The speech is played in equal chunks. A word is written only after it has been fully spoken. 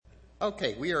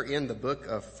Okay, we are in the book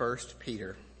of 1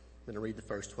 Peter. I'm going to read the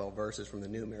first 12 verses from the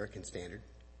New American Standard.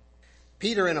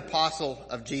 Peter, an apostle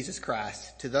of Jesus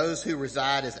Christ, to those who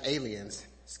reside as aliens,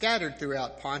 scattered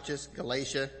throughout Pontus,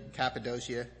 Galatia,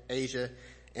 Cappadocia, Asia,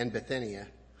 and Bithynia,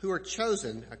 who are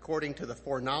chosen according to the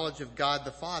foreknowledge of God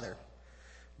the Father,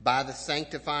 by the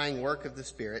sanctifying work of the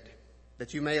Spirit,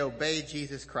 that you may obey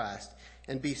Jesus Christ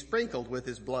and be sprinkled with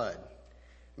his blood.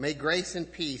 May grace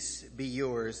and peace be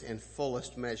yours in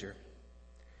fullest measure.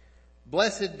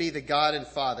 Blessed be the God and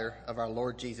Father of our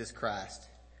Lord Jesus Christ,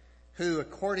 who,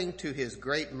 according to his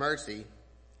great mercy,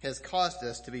 has caused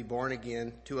us to be born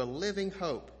again to a living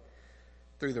hope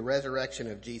through the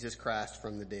resurrection of Jesus Christ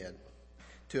from the dead,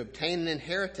 to obtain an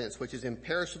inheritance which is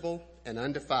imperishable and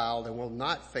undefiled and will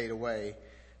not fade away,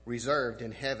 reserved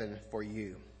in heaven for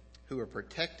you, who are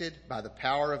protected by the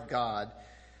power of God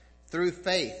through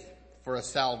faith for a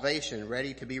salvation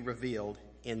ready to be revealed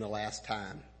in the last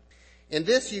time. In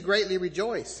this you greatly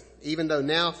rejoice, even though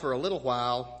now for a little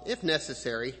while, if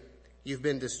necessary, you've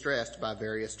been distressed by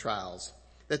various trials,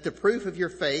 that the proof of your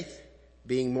faith,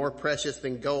 being more precious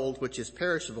than gold which is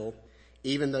perishable,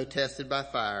 even though tested by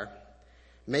fire,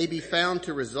 may be found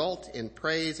to result in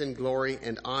praise and glory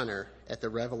and honor at the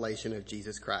revelation of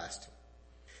Jesus Christ.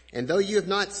 And though you have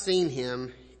not seen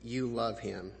him, you love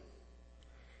him.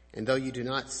 And though you do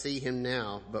not see him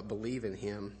now, but believe in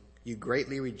him, you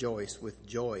greatly rejoice with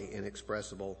joy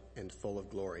inexpressible and full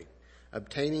of glory,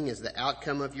 obtaining as the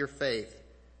outcome of your faith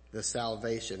the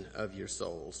salvation of your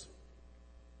souls.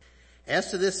 As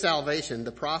to this salvation,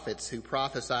 the prophets who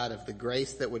prophesied of the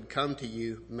grace that would come to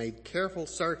you made careful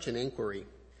search and inquiry,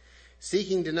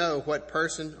 seeking to know what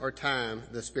person or time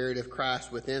the Spirit of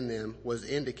Christ within them was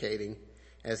indicating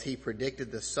as he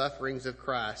predicted the sufferings of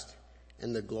Christ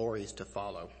and the glories to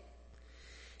follow.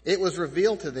 It was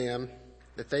revealed to them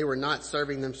that they were not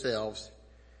serving themselves,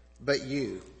 but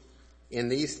you, in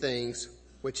these things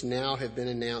which now have been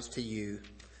announced to you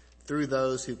through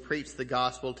those who preach the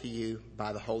gospel to you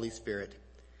by the Holy Spirit,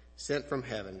 sent from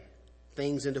heaven,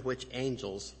 things into which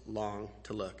angels long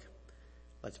to look.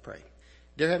 Let's pray.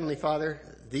 Dear Heavenly Father,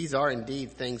 these are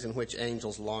indeed things in which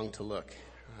angels long to look.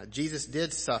 Jesus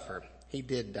did suffer. He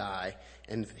did die,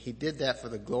 and he did that for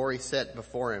the glory set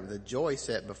before him, the joy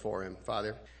set before him,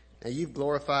 Father. Now you've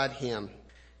glorified him.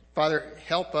 Father,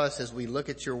 help us as we look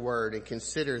at your word and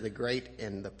consider the great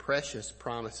and the precious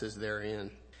promises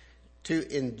therein, to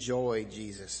enjoy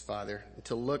Jesus, Father,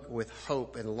 to look with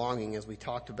hope and longing as we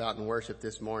talked about in worship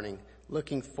this morning,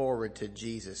 looking forward to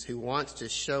Jesus who wants to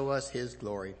show us his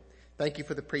glory. Thank you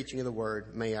for the preaching of the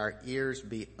word. May our ears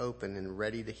be open and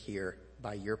ready to hear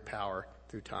by your power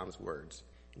through Tom's words.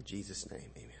 In Jesus'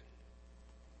 name, amen.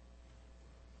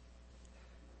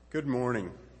 Good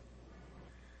morning.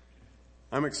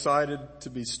 I'm excited to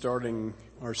be starting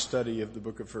our study of the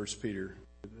book of 1 Peter.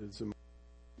 It's a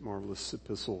marvelous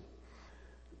epistle.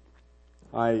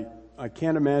 I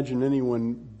can't imagine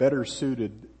anyone better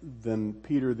suited than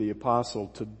Peter the apostle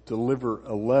to deliver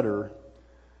a letter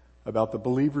about the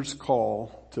believer's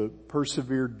call to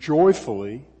persevere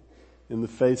joyfully in the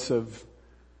face of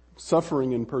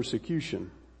suffering and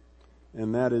persecution.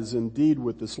 And that is indeed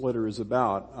what this letter is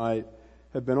about. I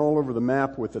have been all over the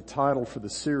map with the title for the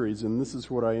series, and this is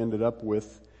what I ended up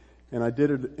with. And I did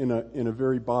it in a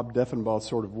very Bob Deffinbaugh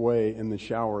sort of way in the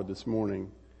shower this morning.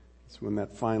 It's when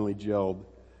that finally gelled.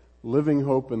 Living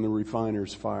Hope in the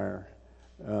Refiner's Fire.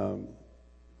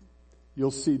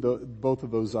 You'll see both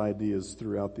of those ideas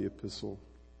throughout the epistle.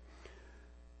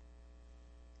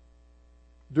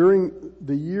 During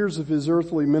the years of his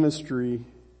earthly ministry,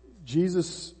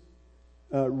 Jesus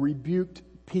rebuked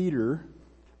Peter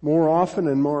more often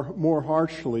and more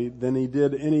harshly than he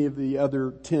did any of the other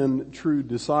 10 true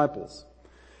disciples.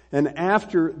 And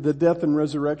after the death and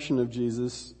resurrection of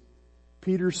Jesus,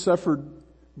 Peter suffered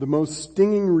the most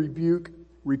stinging rebuke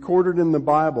recorded in the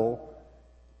Bible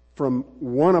from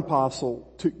one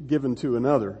apostle given to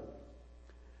another.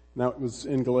 Now it was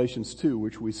in Galatians 2,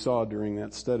 which we saw during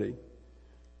that study.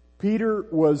 Peter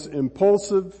was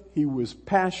impulsive, he was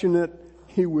passionate,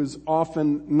 he was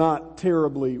often not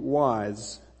terribly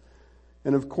wise.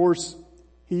 And of course,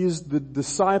 he is the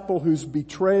disciple whose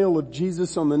betrayal of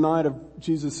Jesus on the night of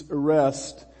Jesus'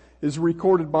 arrest is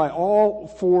recorded by all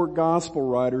 4 gospel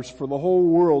writers for the whole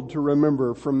world to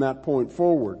remember from that point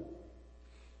forward.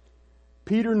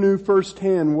 Peter knew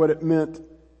firsthand what it meant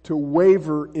to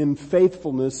waver in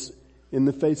faithfulness in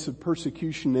the face of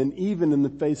persecution and even in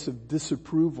the face of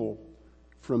disapproval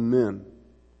from men.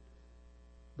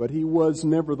 But he was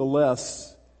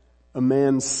nevertheless a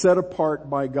man set apart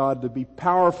by God to be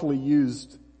powerfully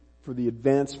used for the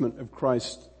advancement of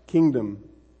Christ's kingdom.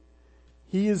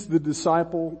 He is the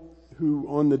disciple who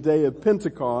on the day of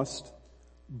Pentecost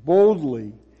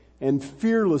boldly and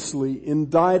fearlessly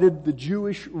indicted the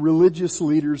Jewish religious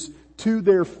leaders to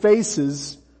their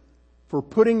faces for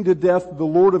putting to death the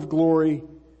Lord of glory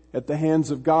at the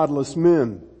hands of godless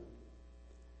men.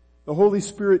 The Holy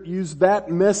Spirit used that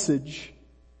message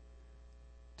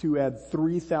to add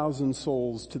 3,000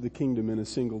 souls to the kingdom in a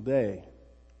single day.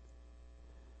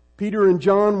 Peter and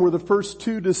John were the first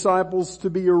two disciples to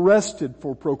be arrested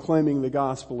for proclaiming the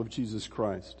gospel of Jesus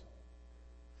Christ.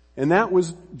 And that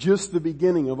was just the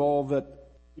beginning of all that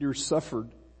Peter suffered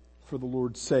for the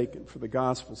Lord's sake and for the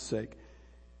gospel's sake.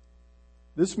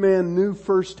 This man knew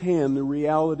firsthand the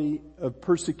reality of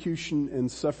persecution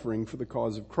and suffering for the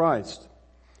cause of Christ.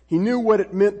 He knew what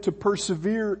it meant to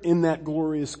persevere in that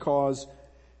glorious cause,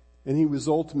 and he was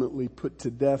ultimately put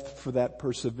to death for that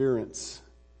perseverance,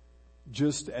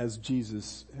 just as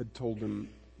Jesus had told him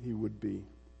he would be.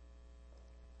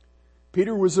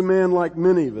 Peter was a man like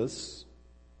many of us,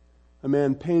 a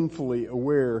man painfully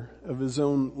aware of his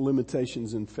own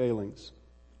limitations and failings.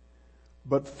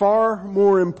 But far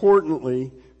more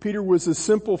importantly, Peter was a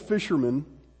simple fisherman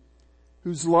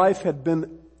whose life had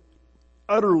been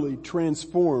utterly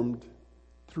transformed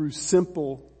through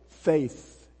simple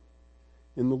faith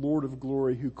in the Lord of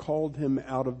glory who called him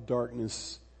out of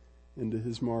darkness into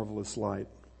his marvelous light.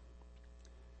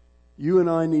 You and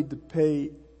I need to pay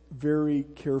very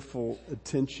careful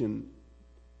attention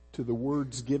to the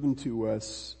words given to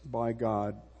us by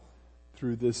God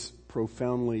through this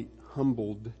profoundly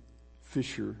humbled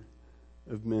fisher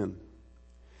of men.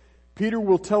 Peter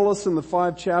will tell us in the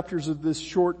 5 chapters of this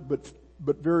short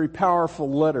but very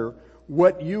powerful letter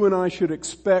what you and I should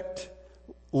expect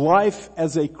life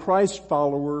as a Christ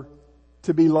follower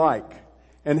to be like,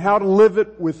 and how to live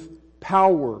it with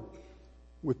power,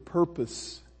 with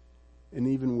purpose, and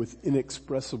even with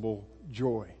inexpressible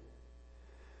joy.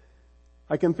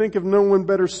 I can think of no one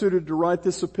better suited to write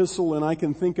this epistle, and I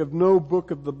can think of no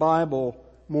book of the Bible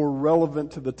more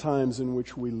relevant to the times in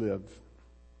which we live.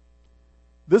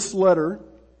 This letter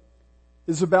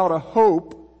is about a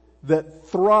hope that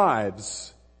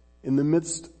thrives in the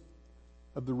midst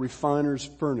of the refiner's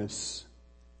furnace,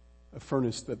 a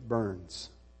furnace that burns,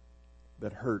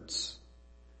 that hurts.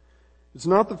 It's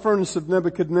not the furnace of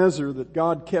Nebuchadnezzar that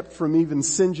God kept from even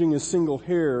singeing a single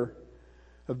hair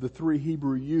of the 3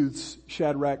 Hebrew youths,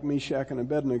 Shadrach, Meshach, and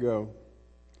Abednego.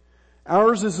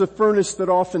 Ours is a furnace that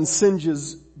often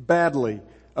singes badly,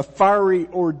 a fiery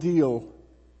ordeal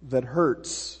that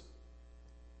hurts.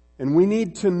 And we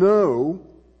need to know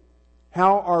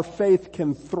how our faith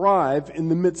can thrive in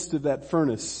the midst of that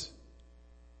furnace.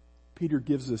 Peter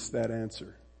gives us that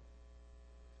answer.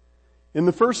 In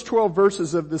the first 12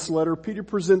 verses of this letter, Peter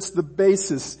presents the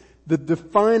basis, the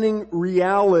defining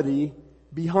reality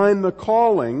behind the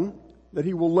calling that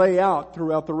he will lay out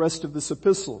throughout the rest of this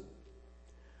epistle.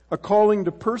 A calling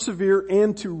to persevere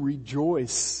and to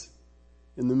rejoice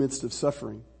in the midst of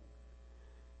suffering.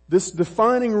 This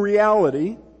defining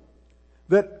reality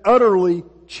that utterly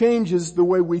changes the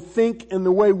way we think and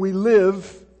the way we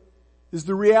live is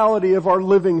the reality of our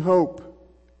living hope.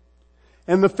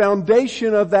 And the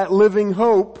foundation of that living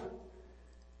hope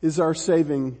is our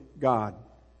saving God.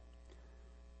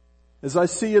 As I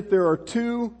see it, there are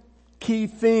 2 key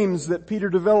themes that Peter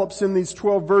develops in these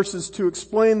 12 verses to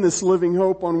explain this living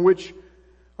hope on which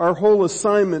our whole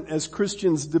assignment as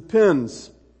Christians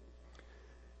depends.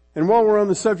 And while we're on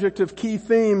the subject of key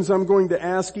themes, I'm going to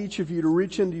ask each of you to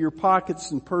reach into your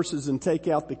pockets and purses and take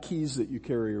out the keys that you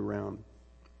carry around.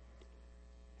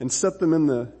 And set them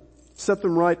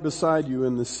right beside you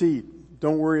in the seat.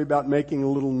 Don't worry about making a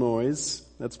little noise.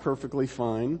 That's perfectly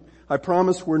fine. I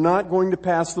promise we're not going to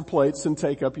pass the plates and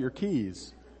take up your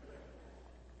keys.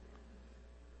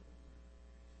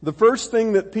 The first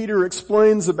thing that Peter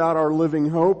explains about our living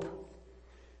hope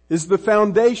is the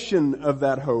foundation of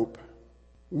that hope.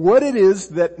 What it is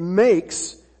that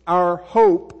makes our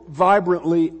hope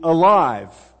vibrantly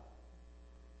alive.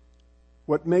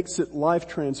 What makes it life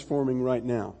transforming right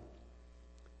now.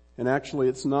 And actually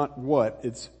it's not what,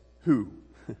 it's who.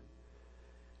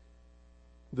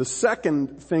 The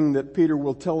second thing that Peter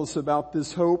will tell us about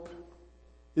this hope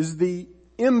is the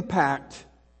impact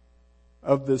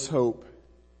of this hope.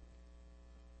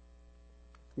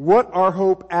 What our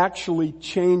hope actually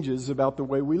changes about the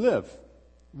way we live.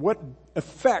 What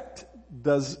effect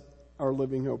does our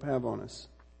living hope have on us?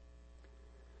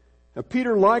 Now,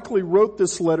 Peter likely wrote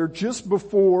this letter just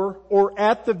before or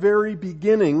at the very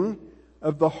beginning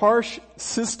of the harsh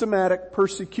systematic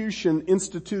persecution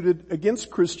instituted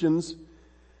against Christians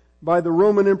by the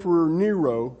Roman Emperor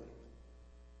Nero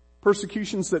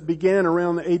persecutions that began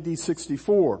around AD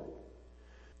 64.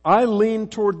 I lean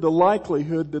toward the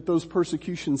likelihood that those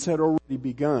persecutions had already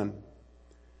begun.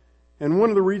 And one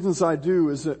of the reasons I do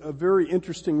is a very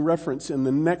interesting reference in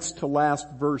the next to last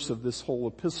verse of this whole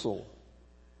epistle.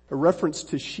 A reference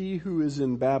to she who is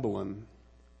in Babylon.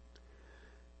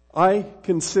 I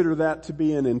consider that to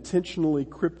be an intentionally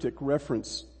cryptic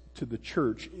reference to the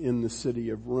church in the city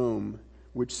of Rome,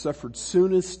 which suffered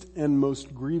soonest and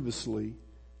most grievously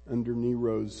under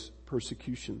Nero's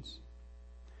persecutions.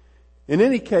 In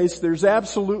any case, there's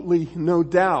absolutely no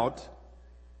doubt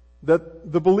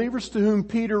that the believers to whom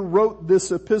Peter wrote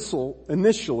this epistle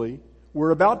initially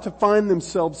were about to find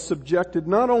themselves subjected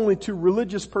not only to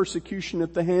religious persecution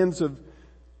at the hands of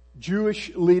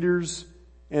Jewish leaders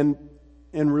and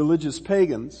religious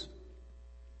pagans,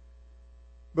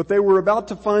 but they were about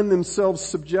to find themselves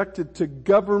subjected to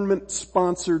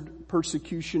government-sponsored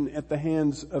persecution at the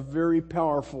hands of very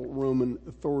powerful Roman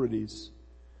authorities.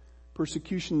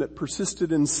 Persecution that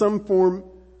persisted in some form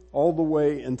all the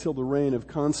way until the reign of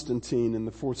Constantine in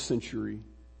the 4th century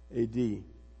AD.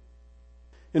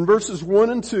 In verses 1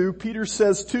 and 2, Peter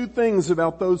says two things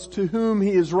about those to whom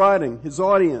he is writing, his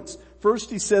audience. First,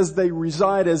 he says they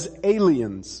reside as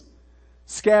aliens,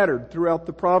 scattered throughout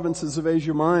the provinces of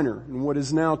Asia Minor and what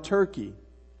is now Turkey.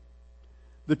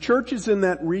 The churches in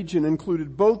that region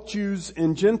included both Jews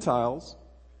and Gentiles,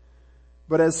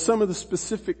 but as some of the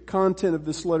specific content of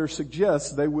this letter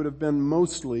suggests, they would have been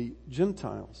mostly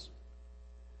Gentiles.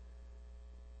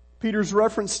 Peter's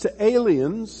reference to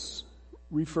aliens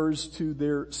refers to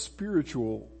their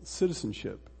spiritual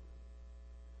citizenship.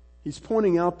 He's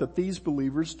pointing out that these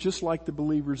believers, just like the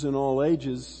believers in all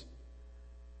ages,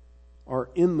 are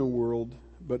in the world,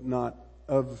 but not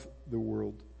of the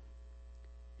world.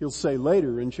 He'll say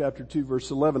later in chapter 2, verse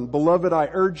 11, "Beloved, I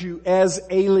urge you as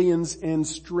aliens and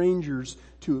strangers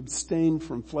to abstain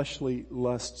from fleshly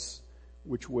lusts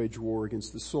which wage war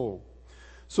against the soul."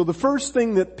 So the first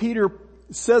thing that Peter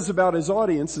says about his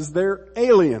audience is they're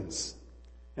aliens.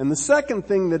 And the second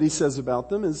thing that he says about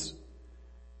them is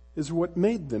what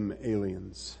made them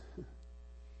aliens.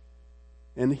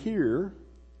 And here,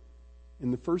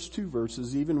 in the first two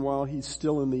verses, even while he's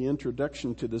still in the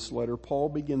introduction to this letter, Paul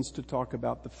begins to talk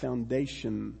about the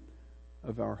foundation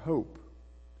of our hope.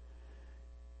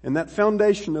 And that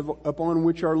foundation upon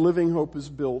which our living hope is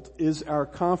built is our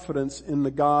confidence in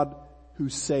the God who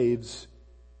saves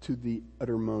to the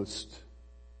uttermost.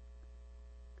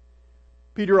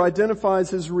 Peter identifies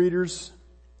his readers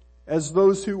as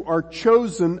those who are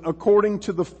chosen according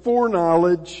to the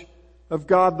foreknowledge of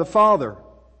God the Father.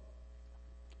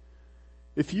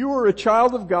 If you are a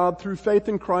child of God through faith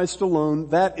in Christ alone,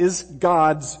 that is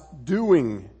God's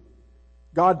doing.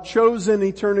 God chose in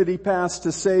eternity past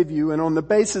to save you, and on the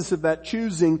basis of that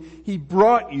choosing, He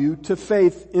brought you to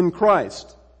faith in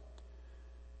Christ.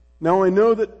 Now I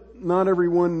know that not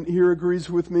everyone here agrees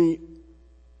with me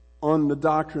on the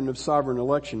doctrine of sovereign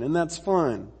election, and that's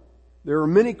fine. There are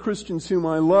many Christians whom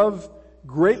I love,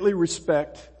 greatly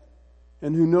respect,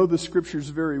 and who know the Scriptures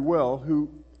very well,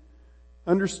 who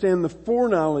understand the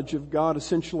foreknowledge of God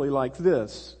essentially like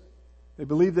this. They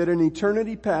believe that in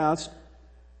eternity past,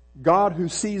 God, who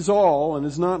sees all and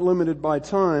is not limited by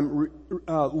time,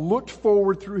 looked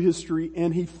forward through history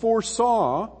and He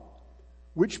foresaw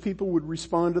which people would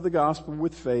respond to the gospel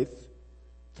with faith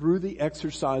through the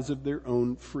exercise of their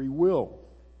own free will.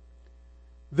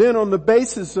 Then on the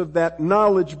basis of that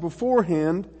knowledge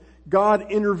beforehand, God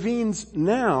intervenes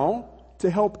now to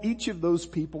help each of those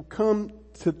people come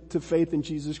to faith in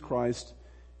Jesus Christ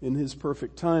in His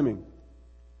perfect timing.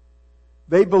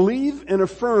 They believe and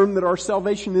affirm that our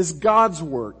salvation is God's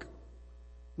work,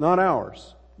 not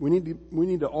ours. We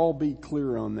need to all be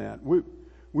clear on that.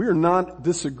 We are not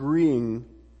disagreeing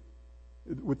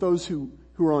with those who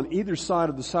are on either side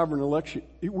of the sovereign election.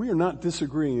 We are not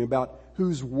disagreeing about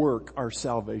whose work our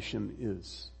salvation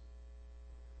is.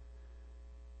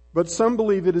 But some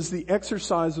believe it is the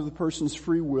exercise of the person's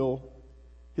free will,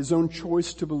 his own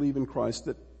choice to believe in Christ,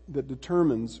 that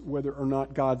determines whether or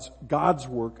not God's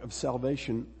work of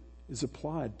salvation is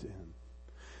applied to him.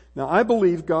 Now, I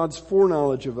believe God's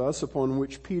foreknowledge of us, upon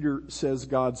which Peter says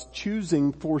God's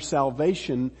choosing for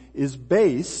salvation is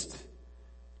based,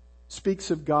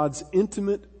 speaks of God's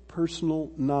intimate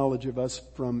personal knowledge of us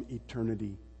from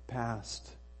eternity past.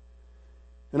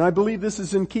 And I believe this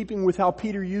is in keeping with how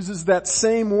Peter uses that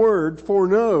same word,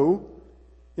 foreknow,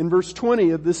 in verse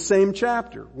 20 of this same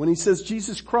chapter, when he says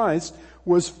Jesus Christ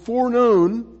was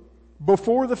foreknown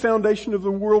before the foundation of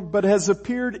the world, but has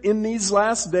appeared in these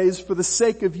last days for the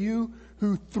sake of you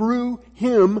who through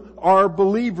Him are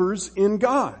believers in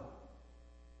God.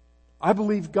 I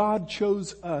believe God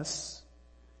chose us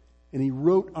and He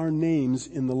wrote our names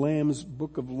in the Lamb's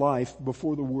book of life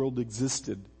before the world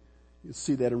existed. You'll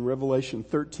see that in Revelation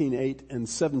 13:8 and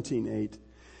 17:8.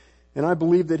 And I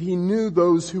believe that He knew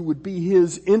those who would be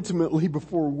His intimately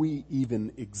before we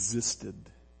even existed.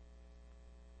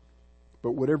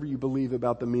 But whatever you believe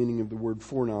about the meaning of the word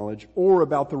foreknowledge or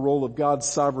about the role of God's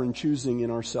sovereign choosing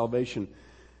in our salvation,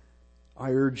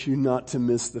 I urge you not to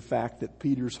miss the fact that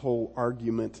Peter's whole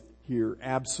argument here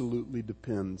absolutely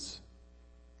depends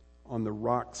on the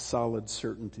rock-solid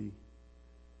certainty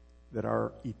that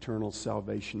our eternal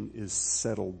salvation is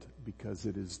settled because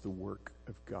it is the work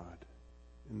of God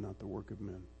and not the work of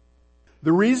men.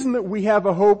 The reason that we have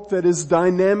a hope that is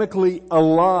dynamically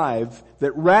alive,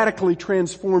 that radically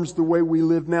transforms the way we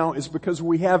live now, is because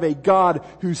we have a God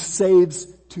who saves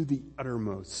to the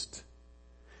uttermost.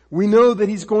 We know that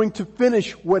He's going to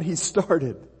finish what He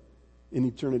started in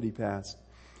eternity past.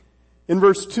 In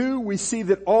verse 2, we see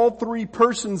that all three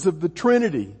persons of the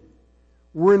Trinity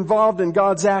were involved in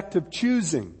God's act of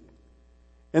choosing,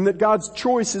 and that God's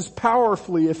choice is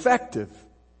powerfully effective.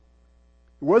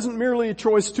 It wasn't merely a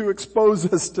choice to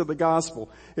expose us to the gospel.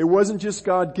 It wasn't just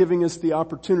God giving us the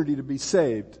opportunity to be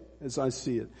saved, as I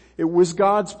see it. It was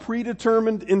God's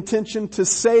predetermined intention to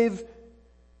save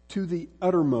to the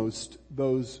uttermost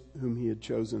those whom He had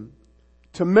chosen.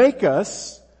 To make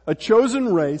us a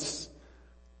chosen race,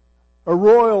 a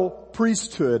royal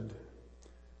priesthood,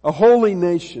 a holy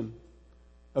nation,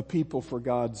 a people for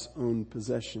God's own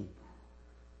possession.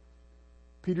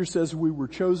 Peter says we were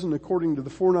chosen according to the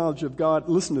foreknowledge of God.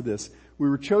 Listen to this. We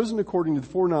were chosen according to the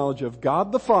foreknowledge of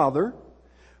God the Father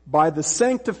by the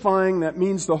sanctifying, that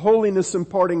means the holiness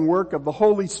imparting work of the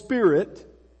Holy Spirit,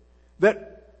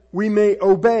 that we may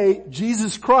obey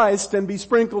Jesus Christ and be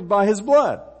sprinkled by His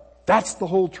blood. That's the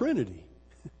whole Trinity.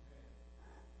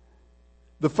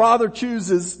 The Father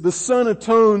chooses, the Son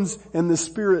atones, and the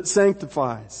Spirit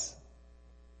sanctifies.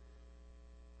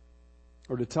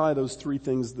 Or to tie those three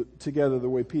things together the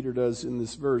way Peter does in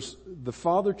this verse, the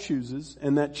Father chooses,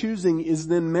 and that choosing is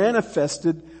then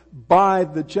manifested by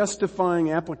the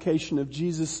justifying application of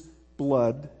Jesus'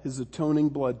 blood, His atoning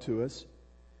blood to us,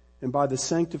 and by the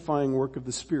sanctifying work of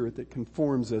the Spirit that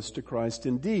conforms us to Christ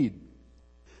indeed.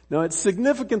 Now it's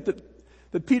significant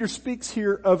that Peter speaks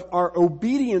here of our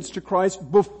obedience to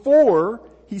Christ before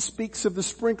he speaks of the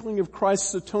sprinkling of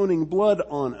Christ's atoning blood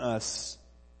on us.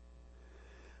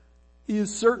 He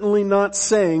is certainly not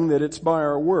saying that it's by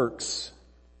our works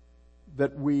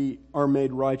that we are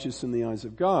made righteous in the eyes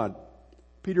of God.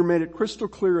 Peter made it crystal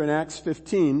clear in Acts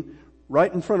 15,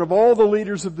 right in front of all the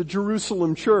leaders of the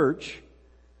Jerusalem church,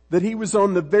 that he was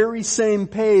on the very same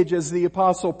page as the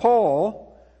Apostle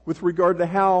Paul with regard to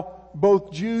how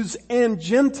both Jews and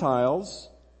Gentiles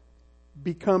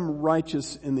become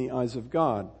righteous in the eyes of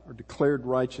God, or declared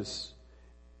righteous.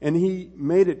 And he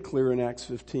made it clear in Acts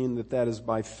 15 that that is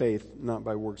by faith, not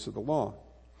by works of the law.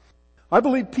 I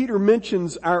believe Peter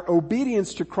mentions our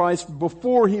obedience to Christ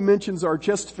before he mentions our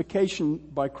justification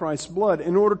by Christ's blood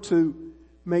in order to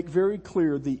make very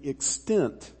clear the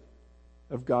extent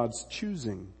of God's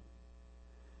choosing.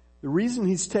 The reason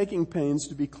he's taking pains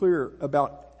to be clear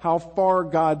about how far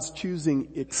God's choosing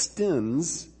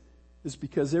extends is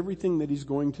because everything that he's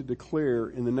going to declare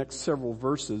in the next several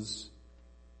verses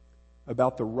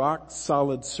about the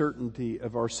rock-solid certainty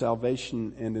of our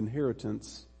salvation and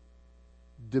inheritance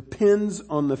depends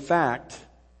on the fact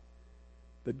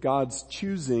that God's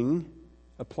choosing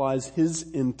applies His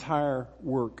entire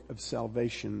work of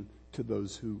salvation to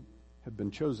those who have been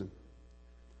chosen.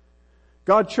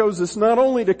 God chose us not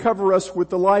only to cover us with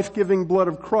the life-giving blood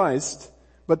of Christ,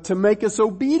 but to make us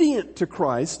obedient to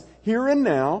Christ here and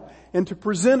now, and to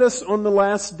present us on the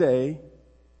last day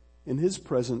in His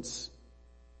presence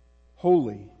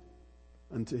holy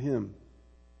unto Him.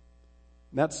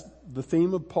 That's the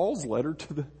theme of Paul's letter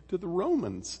to the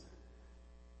Romans.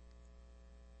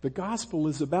 The gospel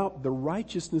is about the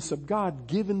righteousness of God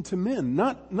given to men,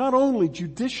 not only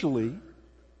judicially,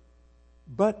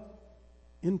 but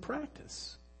in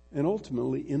practice, and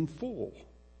ultimately in full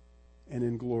and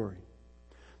in glory.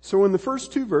 So in the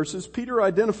first two verses, Peter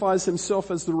identifies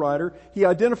himself as the writer. He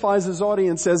identifies his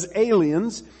audience as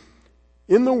aliens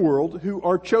in the world who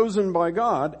are chosen by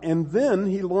God. And then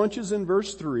he launches in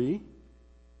verse 3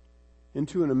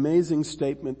 into an amazing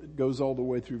statement that goes all the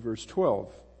way through verse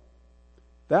 12.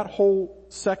 That whole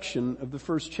section of the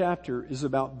first chapter is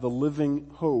about the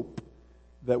living hope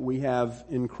that we have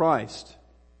in Christ.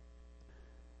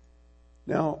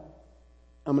 Now,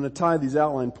 I'm going to tie these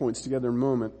outline points together in a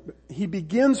moment. He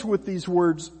begins with these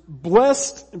words,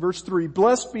 blessed, verse 3,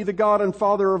 blessed be the God and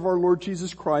Father of our Lord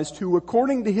Jesus Christ, who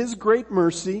according to His great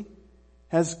mercy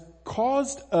has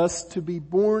caused us to be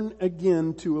born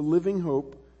again to a living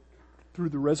hope through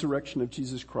the resurrection of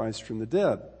Jesus Christ from the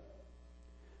dead.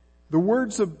 The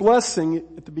words of blessing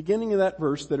at the beginning of that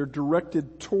verse that are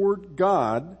directed toward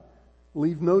God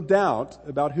leave no doubt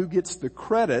about who gets the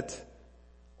credit,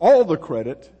 all the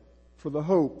credit, for the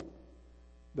hope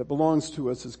that belongs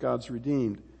to us as God's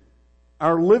redeemed.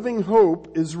 Our living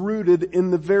hope is rooted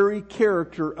in the very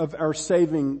character of our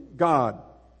saving God.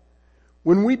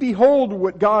 When we behold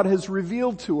what God has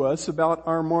revealed to us about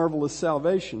our marvelous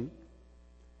salvation,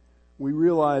 we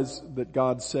realize that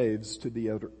God saves to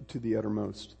the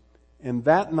uttermost. And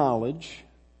that knowledge,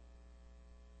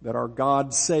 that our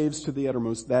God saves to the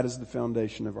uttermost, that is the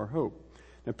foundation of our hope.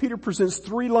 Now Peter presents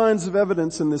 3 lines of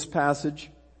evidence in this passage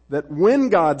that when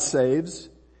God saves,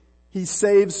 He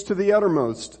saves to the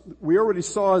uttermost. We already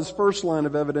saw His first line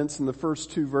of evidence in the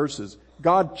first 2 verses.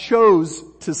 God chose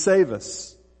to save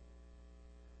us.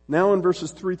 Now in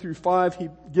verses 3 through 5, He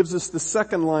gives us the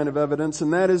second line of evidence,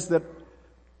 and that is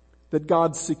that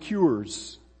God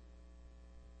secures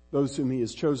those whom He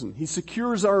has chosen. He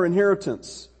secures our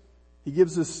inheritance. He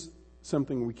gives us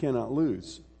something we cannot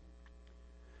lose.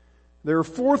 There are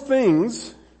 4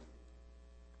 things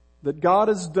that God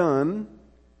has done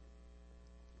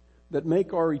that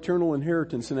make our eternal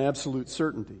inheritance an absolute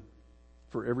certainty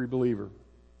for every believer.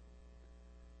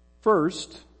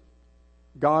 First,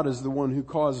 God is the one who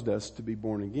caused us to be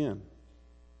born again.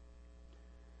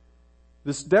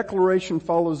 This declaration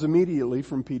follows immediately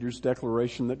from Peter's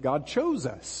declaration that God chose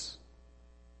us.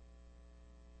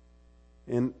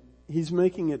 And he's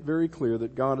making it very clear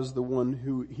that God is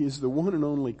He is the one and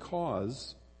only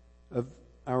cause of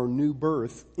our new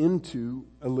birth into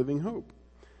a living hope.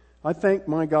 I thank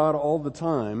my God all the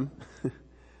time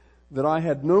that I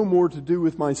had no more to do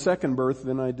with my second birth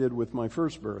than I did with my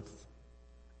first birth.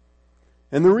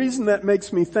 And the reason that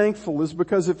makes me thankful is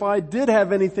because if I did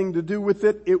have anything to do with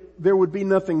it, there would be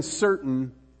nothing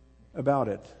certain about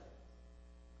it.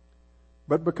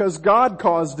 But because God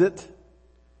caused it,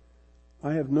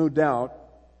 I have no doubt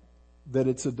that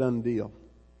it's a done deal.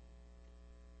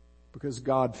 Because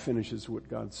God finishes what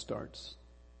God starts.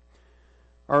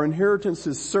 Our inheritance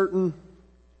is certain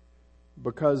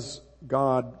because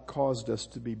God caused us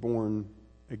to be born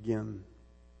again.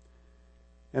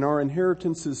 And our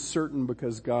inheritance is certain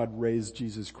because God raised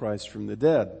Jesus Christ from the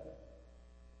dead.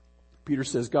 Peter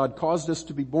says God caused us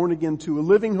to be born again to a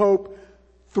living hope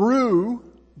through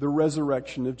the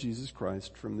resurrection of Jesus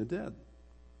Christ from the dead.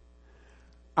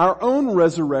 Our own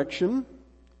resurrection,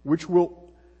 which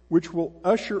will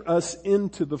usher us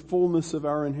into the fullness of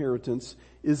our inheritance,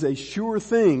 is a sure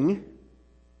thing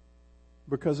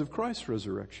because of Christ's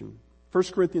resurrection. 1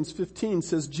 Corinthians 15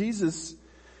 says Jesus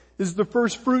is the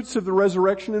first fruits of the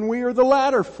resurrection and we are the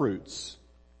latter fruits.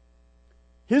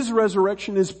 His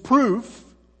resurrection is proof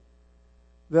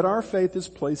that our faith is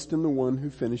placed in the one who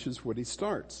finishes what He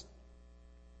starts.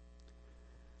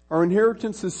 Our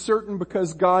inheritance is certain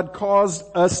because God caused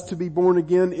us to be born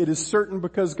again. It is certain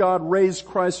because God raised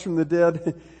Christ from the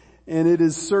dead. And it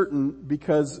is certain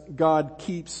because God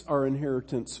keeps our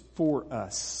inheritance for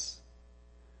us.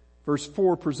 Verse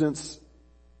 4 presents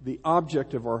the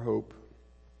object of our hope,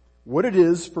 what it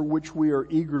is for which we are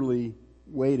eagerly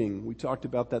waiting. We talked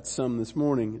about that some this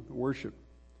morning in worship.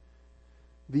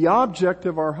 The object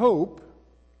of our hope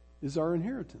is our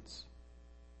inheritance.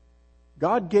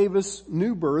 God gave us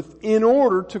new birth in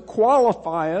order to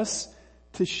qualify us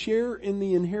to share in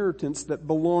the inheritance that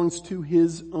belongs to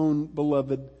His own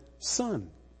beloved Son.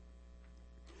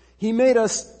 He made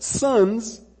us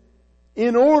sons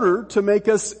in order to make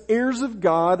us heirs of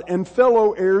God and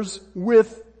fellow heirs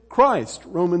with Christ.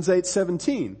 Romans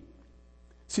 8:17.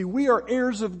 See, we are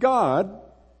heirs of God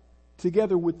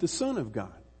together with the Son of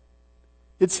God.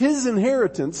 It's His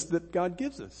inheritance that God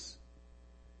gives us.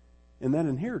 And that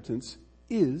inheritance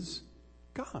is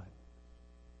God.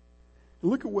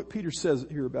 And look at what Peter says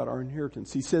here about our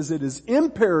inheritance. He says it is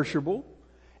imperishable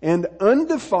and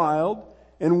undefiled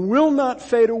and will not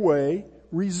fade away,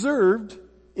 reserved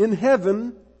in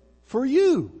heaven for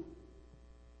you.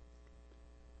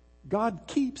 God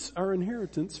keeps our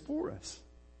inheritance for us.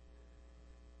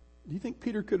 Do you think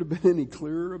Peter could have been any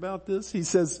clearer about this? He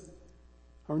says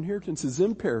our inheritance is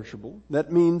imperishable.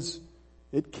 That means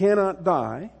it cannot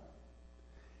die.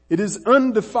 It is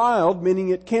undefiled, meaning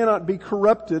it cannot be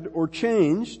corrupted or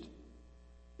changed.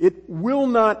 It will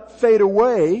not fade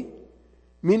away,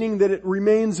 meaning that it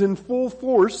remains in full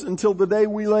force until the day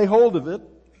we lay hold of it.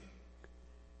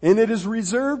 And it is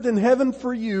reserved in heaven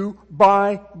for you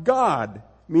by God,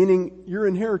 meaning your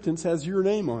inheritance has your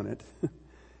name on it.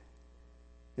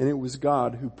 And it was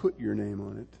God who put your name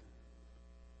on it.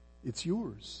 It's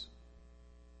yours.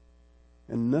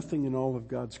 And nothing in all of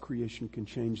God's creation can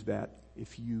change that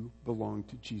if you belong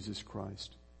to Jesus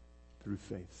Christ through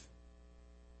faith.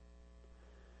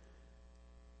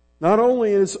 Not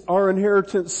only is our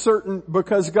inheritance certain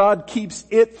because God keeps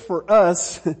it for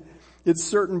us, it's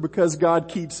certain because God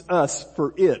keeps us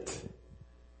for it.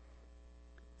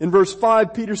 In verse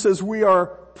 5, Peter says we are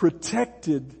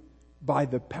protected by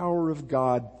the power of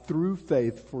God through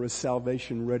faith for a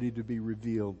salvation ready to be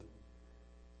revealed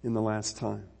in the last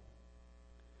time.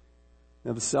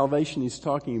 Now the salvation he's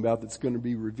talking about that's going to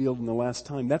be revealed in the last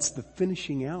time, that's the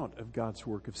finishing out of God's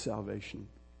work of salvation.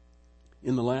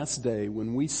 In the last day,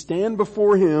 when we stand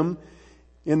before Him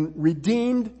in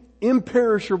redeemed,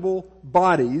 imperishable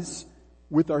bodies,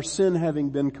 with our sin having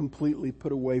been completely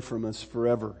put away from us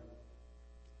forever,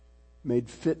 made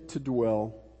fit to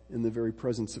dwell in the very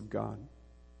presence of God.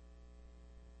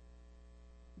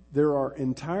 There are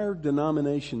entire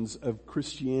denominations of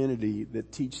Christianity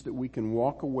that teach that we can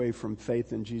walk away from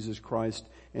faith in Jesus Christ,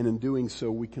 and in doing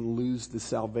so we can lose the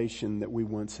salvation that we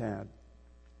once had.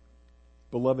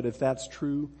 Beloved, if that's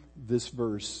true, this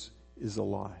verse is a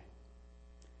lie.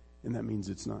 And that means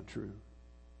it's not true.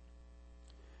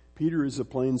 Peter is a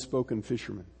plain-spoken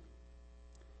fisherman.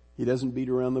 He doesn't beat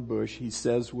around the bush. He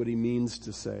says what he means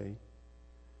to say.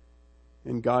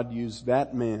 And God used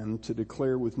that man to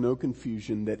declare with no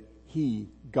confusion that He,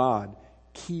 God,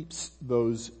 keeps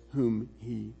those whom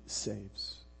He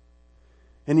saves.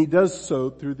 And He does so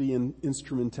through the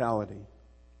instrumentality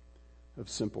of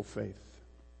simple faith.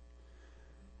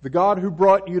 The God who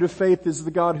brought you to faith is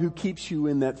the God who keeps you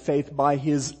in that faith by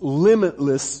His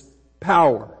limitless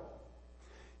power.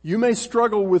 You may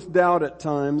struggle with doubt at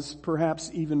times,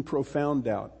 perhaps even profound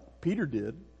doubt. Peter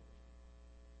did.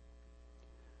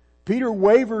 Peter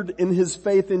wavered in his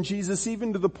faith in Jesus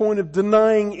even to the point of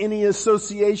denying any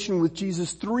association with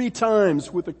Jesus 3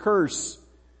 times with a curse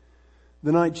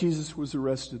the night Jesus was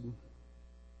arrested.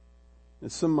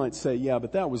 And some might say, yeah,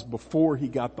 but that was before he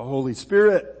got the Holy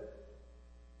Spirit.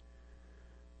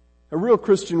 A real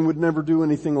Christian would never do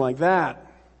anything like that.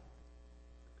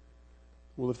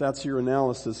 Well, if that's your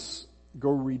analysis,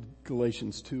 go read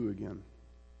Galatians 2 again.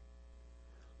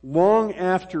 Long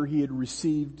after he had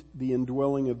received the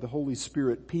indwelling of the Holy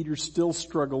Spirit, Peter still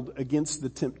struggled against the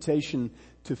temptation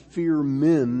to fear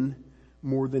men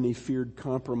more than he feared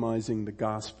compromising the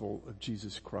gospel of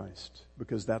Jesus Christ,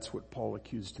 because that's what Paul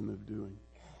accused him of doing.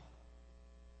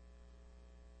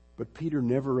 But Peter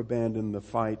never abandoned the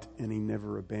fight, and he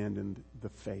never abandoned the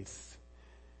faith.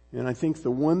 And I think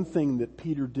the one thing that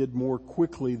Peter did more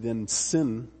quickly than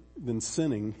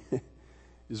sinning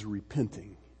is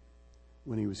repenting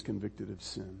when he was convicted of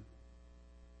sin.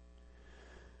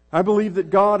 I believe that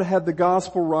God had the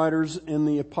gospel writers and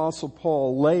the Apostle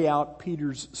Paul lay out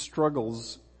Peter's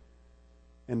struggles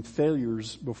and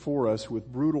failures before us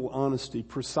with brutal honesty,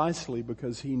 precisely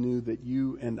because He knew that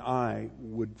you and I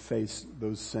would face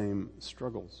those same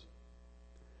struggles.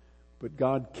 But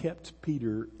God kept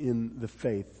Peter in the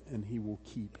faith, and He will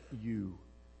keep you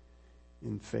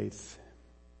in faith.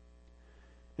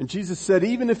 And Jesus said,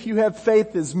 even if you have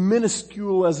faith as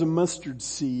minuscule as a mustard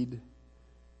seed,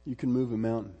 you can move a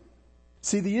mountain.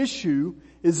 See, the issue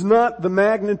is not the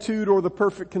magnitude or the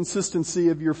perfect consistency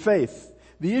of your faith.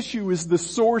 The issue is the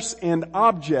source and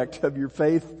object of your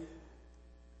faith,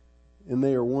 and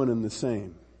they are one and the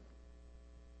same.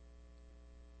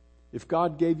 If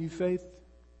God gave you faith,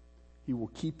 He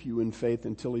will keep you in faith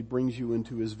until He brings you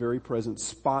into His very presence,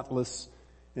 spotless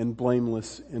and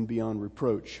blameless and beyond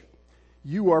reproach.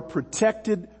 You are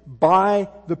protected by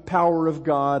the power of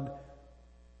God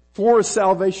for a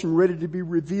salvation ready to be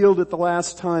revealed at the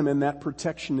last time, and that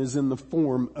protection is in the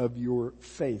form of your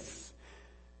faith.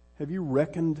 Have you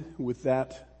reckoned with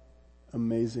that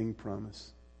amazing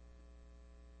promise?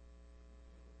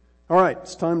 All right,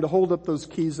 it's time to hold up those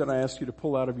keys that I asked you to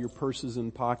pull out of your purses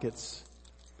and pockets.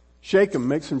 Shake them,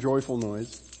 make some joyful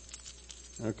noise.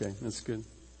 Okay, that's good.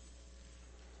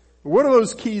 What are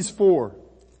those keys for?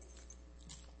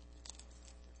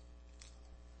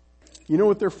 You know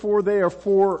what they're for? They are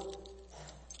for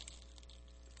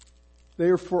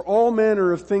all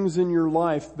manner of things in your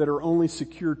life that are only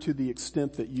secure to the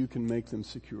extent that you can make them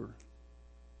secure.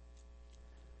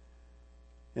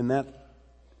 And that,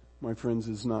 my friends,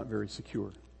 is not very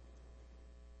secure.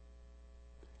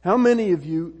 How many of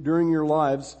you during your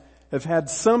lives have had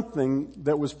something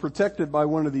that was protected by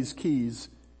one of these keys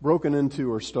broken into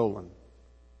or stolen?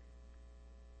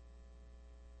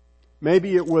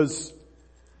 Maybe it was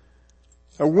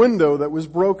a window that was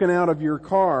broken out of your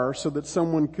car so that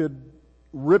someone could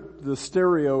rip the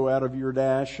stereo out of your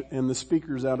dash and the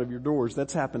speakers out of your doors.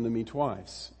 That's happened to me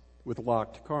twice with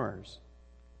locked cars.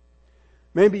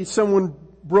 Maybe someone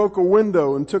broke a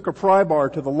window and took a pry bar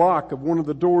to the lock of one of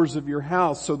the doors of your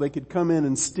house so they could come in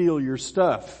and steal your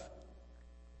stuff.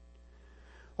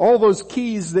 All those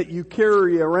keys that you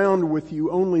carry around with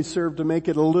you only serve to make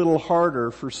it a little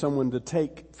harder for someone to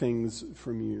take things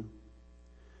from you.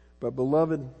 But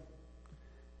beloved,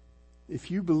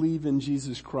 if you believe in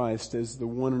Jesus Christ as the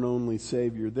one and only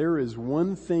Savior, there is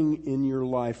one thing in your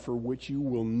life for which you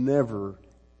will never,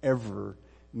 ever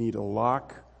need a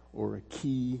lock or a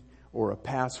key or a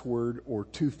password or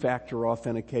two-factor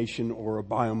authentication or a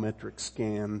biometric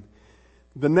scan.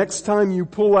 The next time you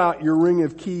pull out your ring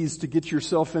of keys to get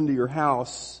yourself into your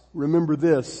house, remember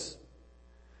this.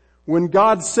 When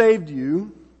God saved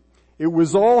you, it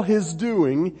was all His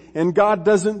doing, and God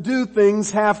doesn't do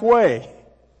things halfway.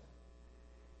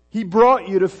 He brought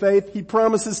you to faith. He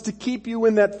promises to keep you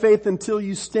in that faith until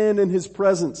you stand in His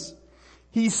presence.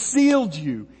 He sealed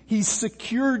you. He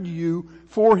secured you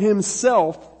for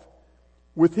Himself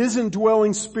with His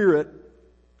indwelling Spirit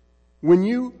when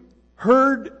you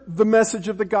heard the message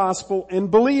of the gospel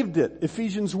and believed it.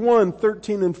 Ephesians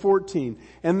 1:13 and 14.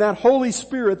 And that Holy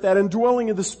Spirit, that indwelling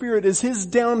of the Spirit, is His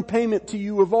down payment to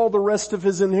you of all the rest of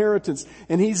His inheritance.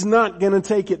 And He's not going to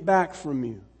take it back from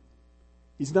you.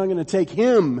 He's not going to take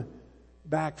Him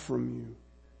back from you.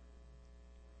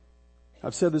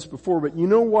 I've said this before, but you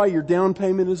know why your down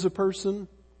payment is a person?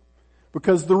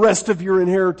 Because the rest of your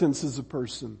inheritance is a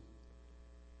person.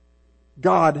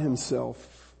 God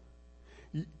Himself.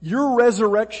 Your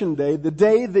resurrection day, the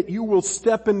day that you will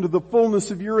step into the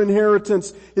fullness of your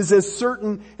inheritance, is as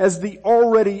certain as the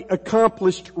already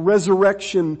accomplished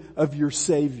resurrection of your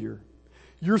Savior.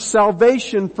 Your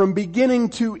salvation from beginning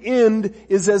to end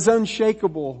is as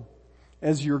unshakable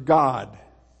as your God.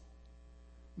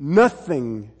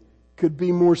 Nothing could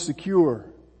be more secure.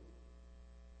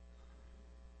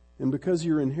 And because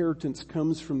your inheritance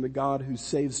comes from the God who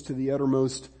saves to the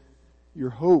uttermost, your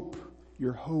hope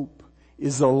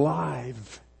is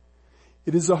alive.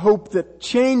 It is a hope that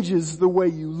changes the way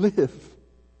you live.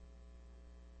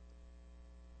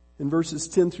 In verses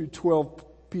 10 through 12,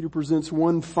 Peter presents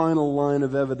one final line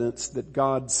of evidence that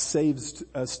God saves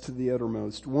us to the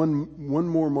uttermost. One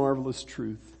more marvelous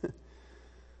truth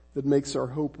that makes our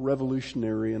hope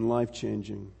revolutionary and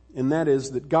life-changing. And that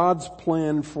is that God's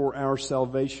plan for our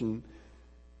salvation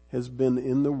has been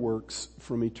in the works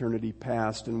from eternity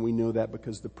past, and we know that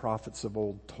because the prophets of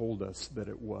old told us that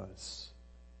it was.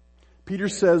 Peter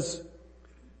says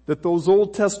that those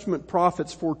Old Testament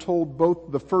prophets foretold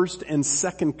both the first and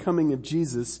second coming of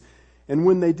Jesus, and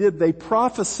when they did, they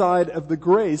prophesied of the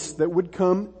grace that would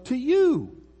come to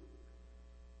you.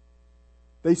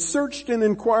 They searched and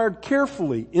inquired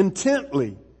carefully,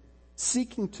 intently,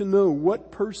 seeking to know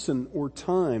what person or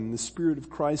time the Spirit of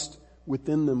Christ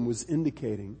within them was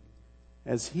indicating,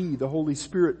 as He, the Holy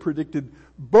Spirit, predicted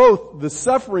both the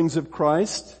sufferings of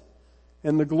Christ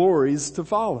and the glories to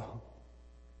follow.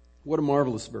 What a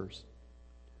marvelous verse.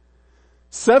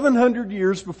 700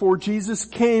 years before Jesus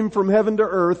came from heaven to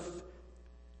earth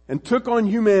and took on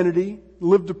humanity,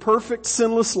 lived a perfect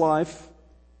sinless life,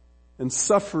 and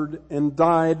suffered and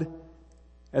died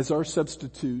as our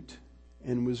substitute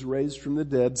and was raised from the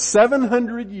dead.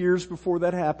 700 years before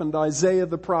that happened, Isaiah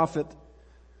the prophet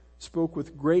spoke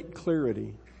with great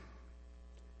clarity.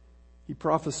 He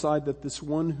prophesied that this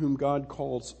one whom God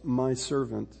calls my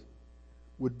servant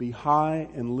would be high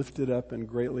and lifted up and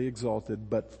greatly exalted.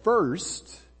 But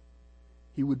first,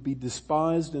 He would be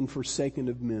despised and forsaken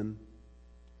of men,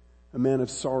 a man of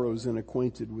sorrows and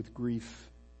acquainted with grief.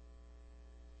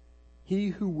 He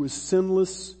who was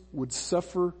sinless would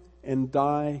suffer and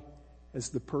die as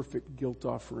the perfect guilt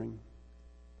offering.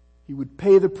 He would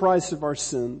pay the price of our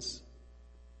sins,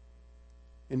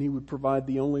 and He would provide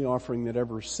the only offering that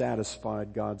ever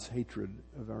satisfied God's hatred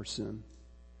of our sin.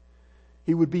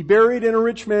 He would be buried in a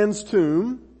rich man's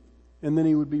tomb, and then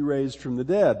He would be raised from the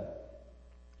dead.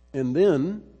 And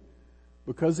then,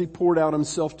 because He poured out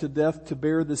Himself to death to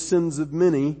bear the sins of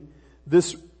many,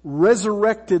 this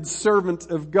resurrected servant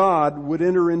of God would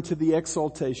enter into the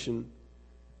exaltation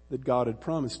that God had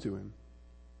promised to Him.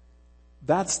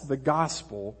 That's the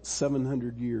gospel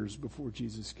 700 years before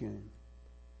Jesus came.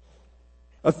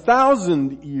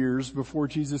 1,000 years before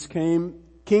Jesus came,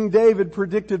 King David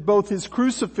predicted both His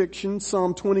crucifixion,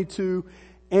 Psalm 22,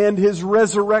 and His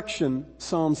resurrection,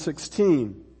 Psalm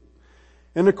 16.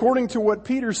 And according to what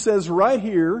Peter says right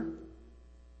here,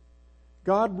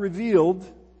 God revealed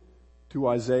to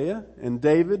Isaiah and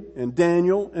David and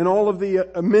Daniel and all of the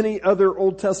many other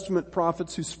Old Testament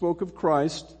prophets who spoke of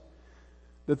Christ,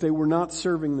 that they were not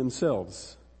serving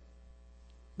themselves.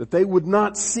 That they would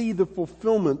not see the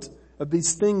fulfillment of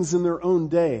these things in their own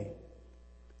day,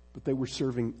 but they were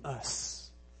serving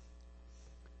us.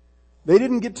 They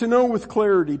didn't get to know with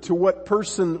clarity to what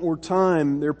person or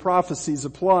time their prophecies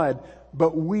applied,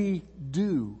 but we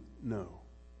do know.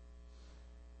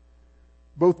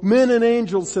 Both men and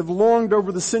angels have longed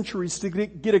over the centuries to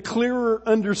get a clearer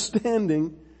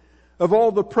understanding of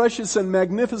all the precious and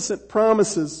magnificent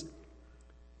promises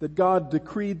that God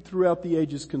decreed throughout the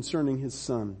ages concerning His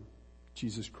Son,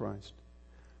 Jesus Christ.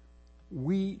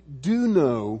 We do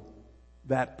know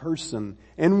that person,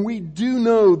 and we do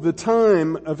know the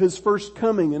time of His first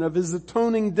coming and of His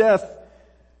atoning death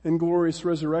and glorious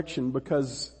resurrection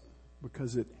because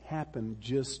it happened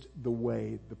just the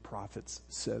way the prophets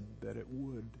said that it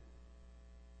would.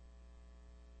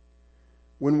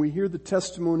 When we hear the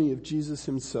testimony of Jesus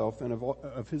Himself and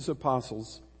of His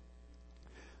apostles,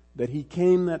 that He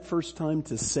came that first time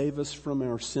to save us from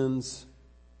our sins,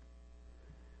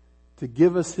 to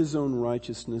give us His own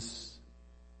righteousness,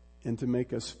 and to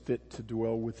make us fit to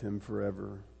dwell with Him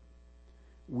forever,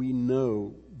 we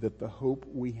know that the hope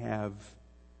we have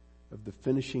of the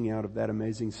finishing out of that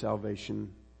amazing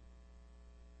salvation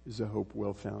is a hope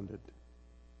well-founded.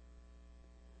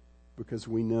 Because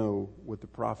we know what the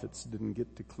prophets didn't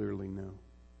get to clearly know.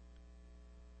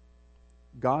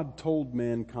 God told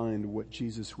mankind what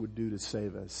Jesus would do to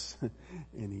save us,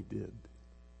 and He did.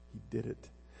 He did it.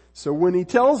 So when He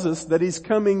tells us that He's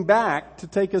coming back to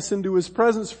take us into His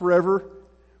presence forever,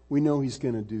 we know He's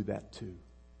going to do that too.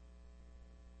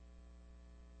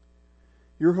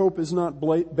 Your hope is not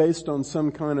based on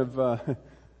some kind of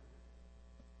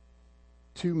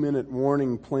 2-minute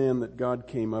warning plan that God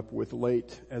came up with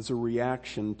late as a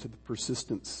reaction to the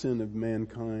persistent sin of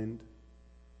mankind.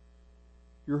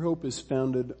 Your hope is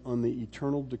founded on the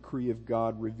eternal decree of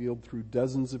God revealed through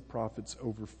dozens of prophets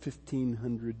over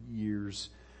 1,500 years.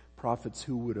 Prophets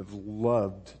who would have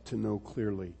loved to know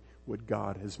clearly what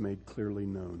God has made clearly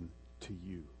known to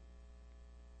you.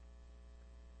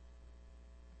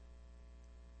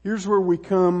 Here's where we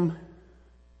come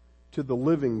to the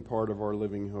living part of our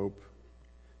living hope,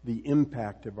 the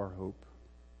impact of our hope.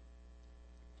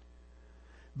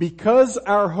 Because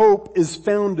our hope is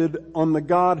founded on the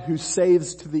God who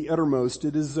saves to the uttermost,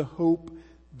 it is a hope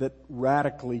that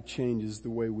radically changes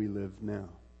the way we live now.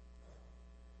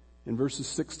 In verses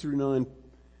 6 through 9,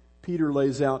 Peter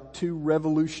lays out 2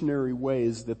 revolutionary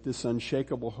ways that this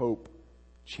unshakable hope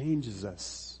changes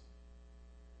us.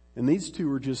 And these 2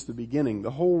 are just the beginning.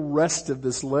 The whole rest of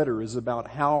this letter is about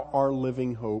how our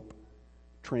living hope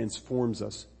transforms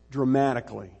us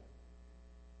dramatically,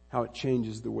 how it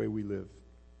changes the way we live.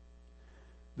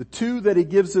 The 2 that he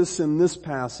gives us in this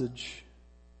passage,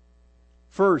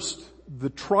 first, the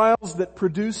trials that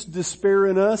produce despair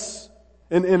in us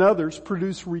and in others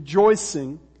produce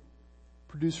rejoicing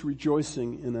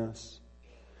in us.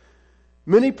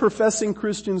 Many professing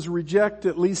Christians reject,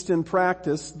 at least in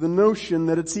practice, the notion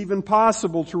that it's even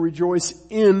possible to rejoice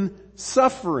in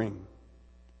suffering.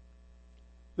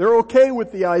 They're okay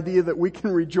with the idea that we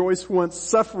can rejoice once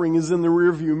suffering is in the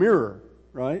rearview mirror,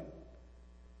 right?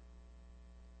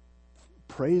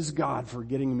 Praise God for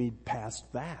getting me past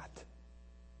that.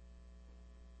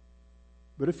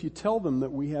 But if you tell them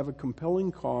that we have a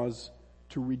compelling cause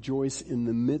to rejoice in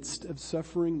the midst of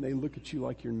suffering, they look at you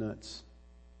like you're nuts.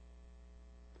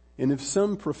 And if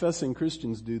some professing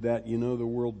Christians do that, you know the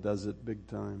world does it big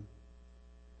time.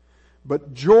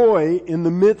 But joy in the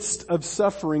midst of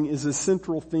suffering is a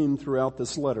central theme throughout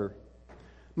this letter.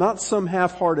 Not some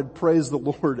half-hearted praise the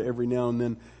Lord every now and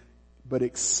then, but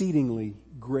exceedingly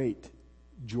great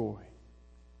joy.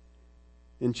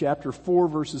 In chapter 4,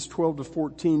 verses 12 to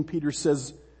 14, Peter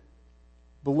says,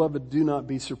 "Beloved, do not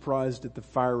be surprised at the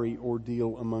fiery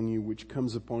ordeal among you which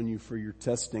comes upon you for your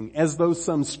testing, as though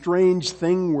some strange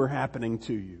thing were happening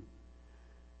to you.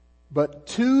 But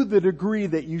to the degree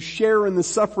that you share in the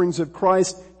sufferings of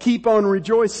Christ, keep on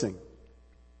rejoicing."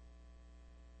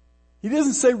 He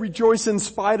doesn't say rejoice in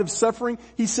spite of suffering.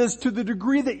 He says to the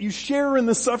degree that you share in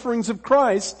the sufferings of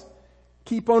Christ,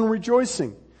 keep on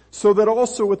rejoicing, so that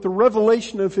also at the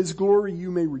revelation of His glory you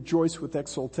may rejoice with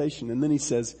exultation. And then he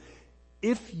says,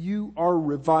 if you are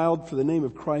reviled for the name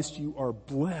of Christ, you are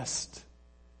blessed,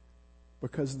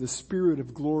 because the Spirit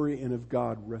of glory and of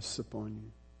God rests upon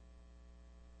you.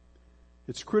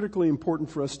 It's critically important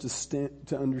for us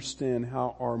to understand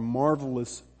how our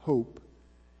marvelous hope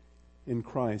in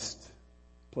Christ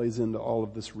plays into all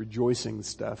of this rejoicing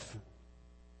stuff.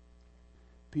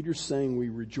 Peter's saying we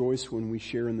rejoice when we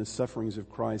share in the sufferings of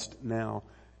Christ now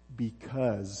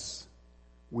because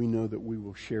we know that we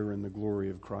will share in the glory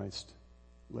of Christ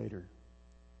later.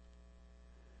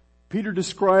 Peter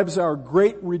describes our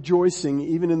great rejoicing,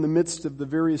 even in the midst of the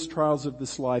various trials of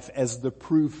this life, as the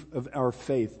proof of our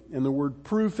faith. And the word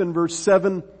proof in verse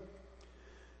 7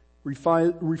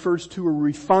 refers to a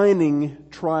refining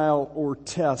trial or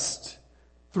test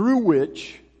through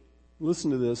which,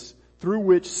 listen to this, through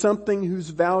which something whose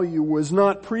value was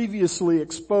not previously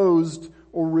exposed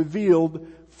or revealed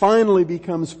finally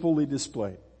becomes fully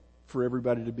displayed for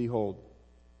everybody to behold.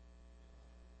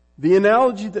 The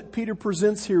analogy that Peter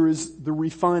presents here is the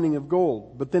refining of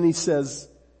gold. But then he says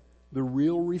the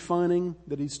real refining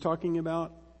that he's talking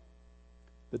about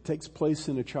that takes place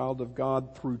in a child of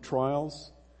God through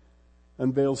trials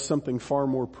unveils something far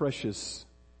more precious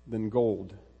than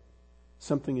gold,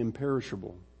 something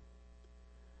imperishable.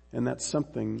 And that's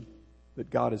something that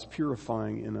God is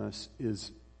purifying in us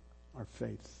is our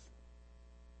faith.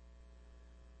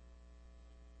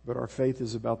 But our faith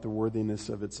is about the worthiness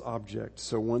of its object.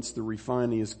 So once the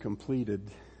refining is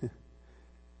completed,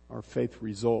 our faith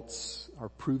results, our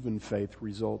proven faith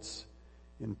results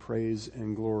in praise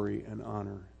and glory and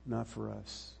honor, not for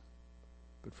us,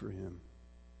 but for Him.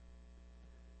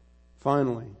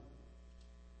 Finally,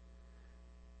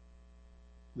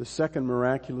 the second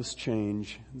miraculous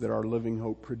change that our living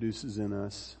hope produces in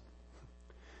us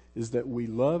is that we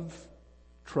love,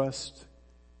 trust,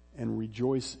 and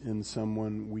rejoice in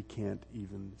someone we can't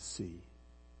even see.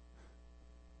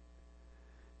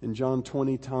 In John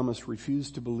 20, Thomas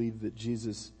refused to believe that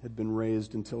Jesus had been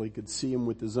raised until he could see him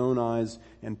with his own eyes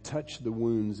and touch the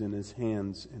wounds in his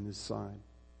hands and his side.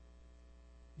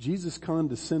 Jesus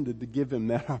condescended to give him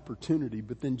that opportunity,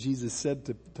 but then Jesus said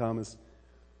to Thomas,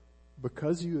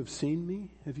 "Because you have seen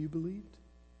me, have you believed?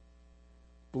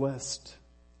 Blessed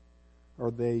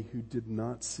are they who did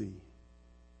not see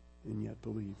and yet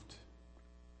believed."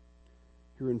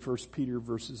 Here in 1 Peter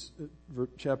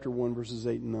chapter 1 verses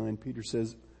 8 and 9, Peter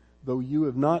says, "Though you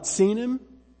have not seen him,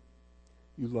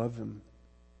 you love him.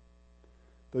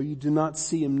 Though you do not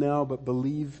see him now but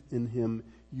believe in him,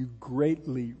 you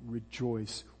greatly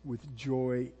rejoice with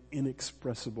joy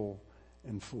inexpressible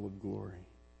and full of glory,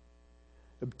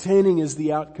 obtaining as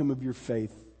the outcome of your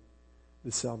faith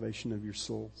the salvation of your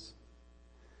souls."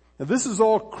 Now this is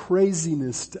all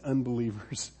craziness to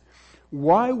unbelievers.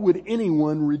 Why would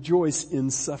anyone rejoice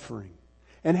in suffering?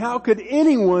 And how could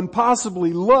anyone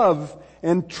possibly love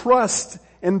and trust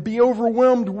and be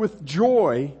overwhelmed with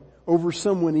joy over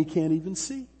someone he can't even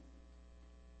see?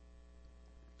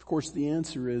 Of course, the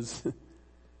answer is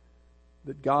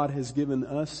that God has given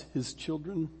us, His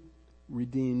children,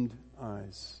 redeemed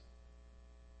eyes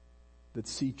that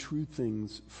see true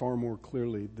things far more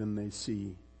clearly than they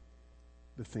see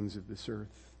the things of this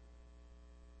earth.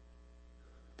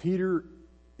 Peter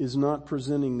is not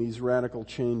presenting these radical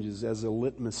changes as a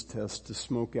litmus test to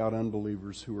smoke out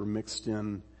unbelievers who are mixed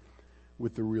in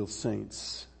with the real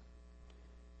saints.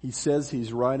 He says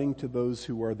he's writing to those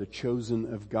who are the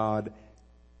chosen of God.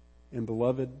 And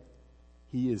beloved,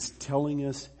 he is telling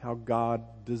us how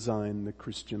God designed the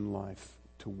Christian life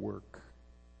to work.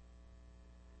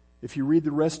 If you read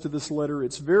the rest of this letter,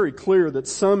 it's very clear that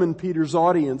some in Peter's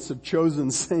audience of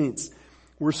chosen saints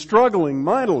were struggling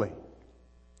mightily.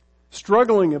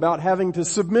 Struggling about having to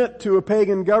submit to a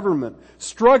pagan government.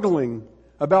 Struggling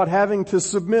about having to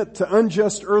submit to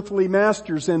unjust earthly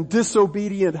masters and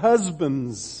disobedient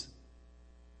husbands.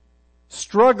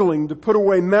 Struggling to put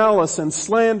away malice and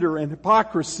slander and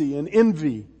hypocrisy and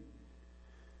envy.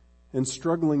 And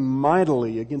struggling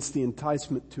mightily against the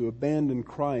enticement to abandon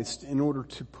Christ in order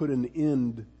to put an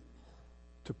end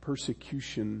to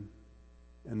persecution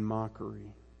and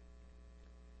mockery.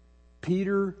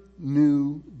 Peter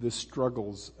knew the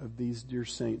struggles of these dear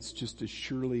saints just as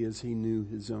surely as he knew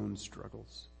his own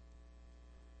struggles.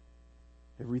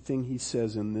 Everything he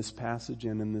says in this passage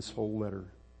and in this whole letter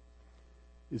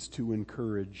is to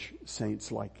encourage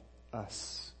saints like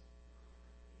us.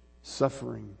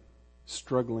 Suffering,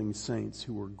 struggling saints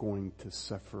who are going to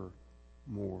suffer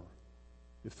more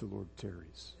if the Lord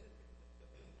tarries.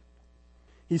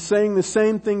 He's saying the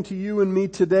same thing to you and me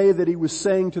today that he was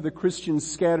saying to the Christians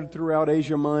scattered throughout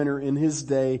Asia Minor in his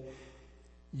day.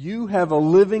 You have a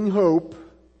living hope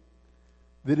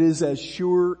that is as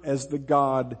sure as the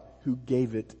God who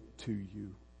gave it to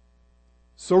you.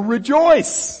 So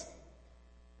rejoice!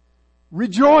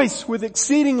 Rejoice with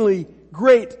exceedingly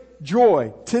great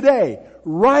joy today,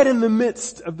 right in the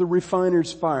midst of the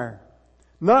refiner's fire.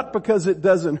 Not because it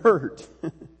doesn't hurt,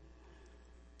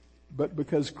 but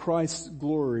because Christ's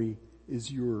glory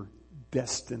is your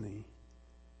destiny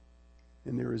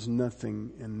And there is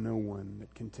nothing and no one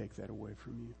that can take that away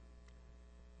from you.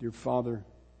 Dear Father,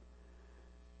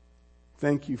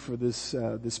 thank you for this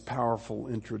powerful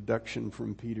introduction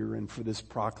from Peter and for this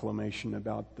proclamation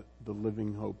about the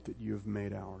living hope that you have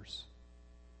made ours.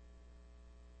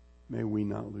 May we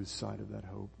not lose sight of that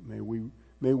hope. May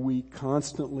we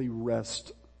constantly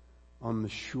rest on the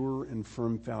sure and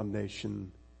firm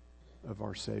foundation of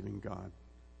our saving God.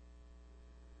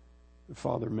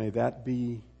 Father, may that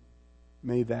be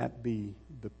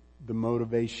the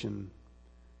motivation,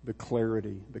 the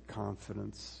clarity, the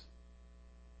confidence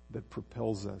that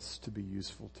propels us to be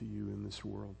useful to you in this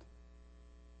world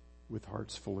with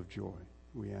hearts full of joy.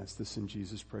 We ask this in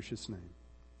Jesus' precious name.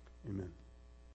 Amen.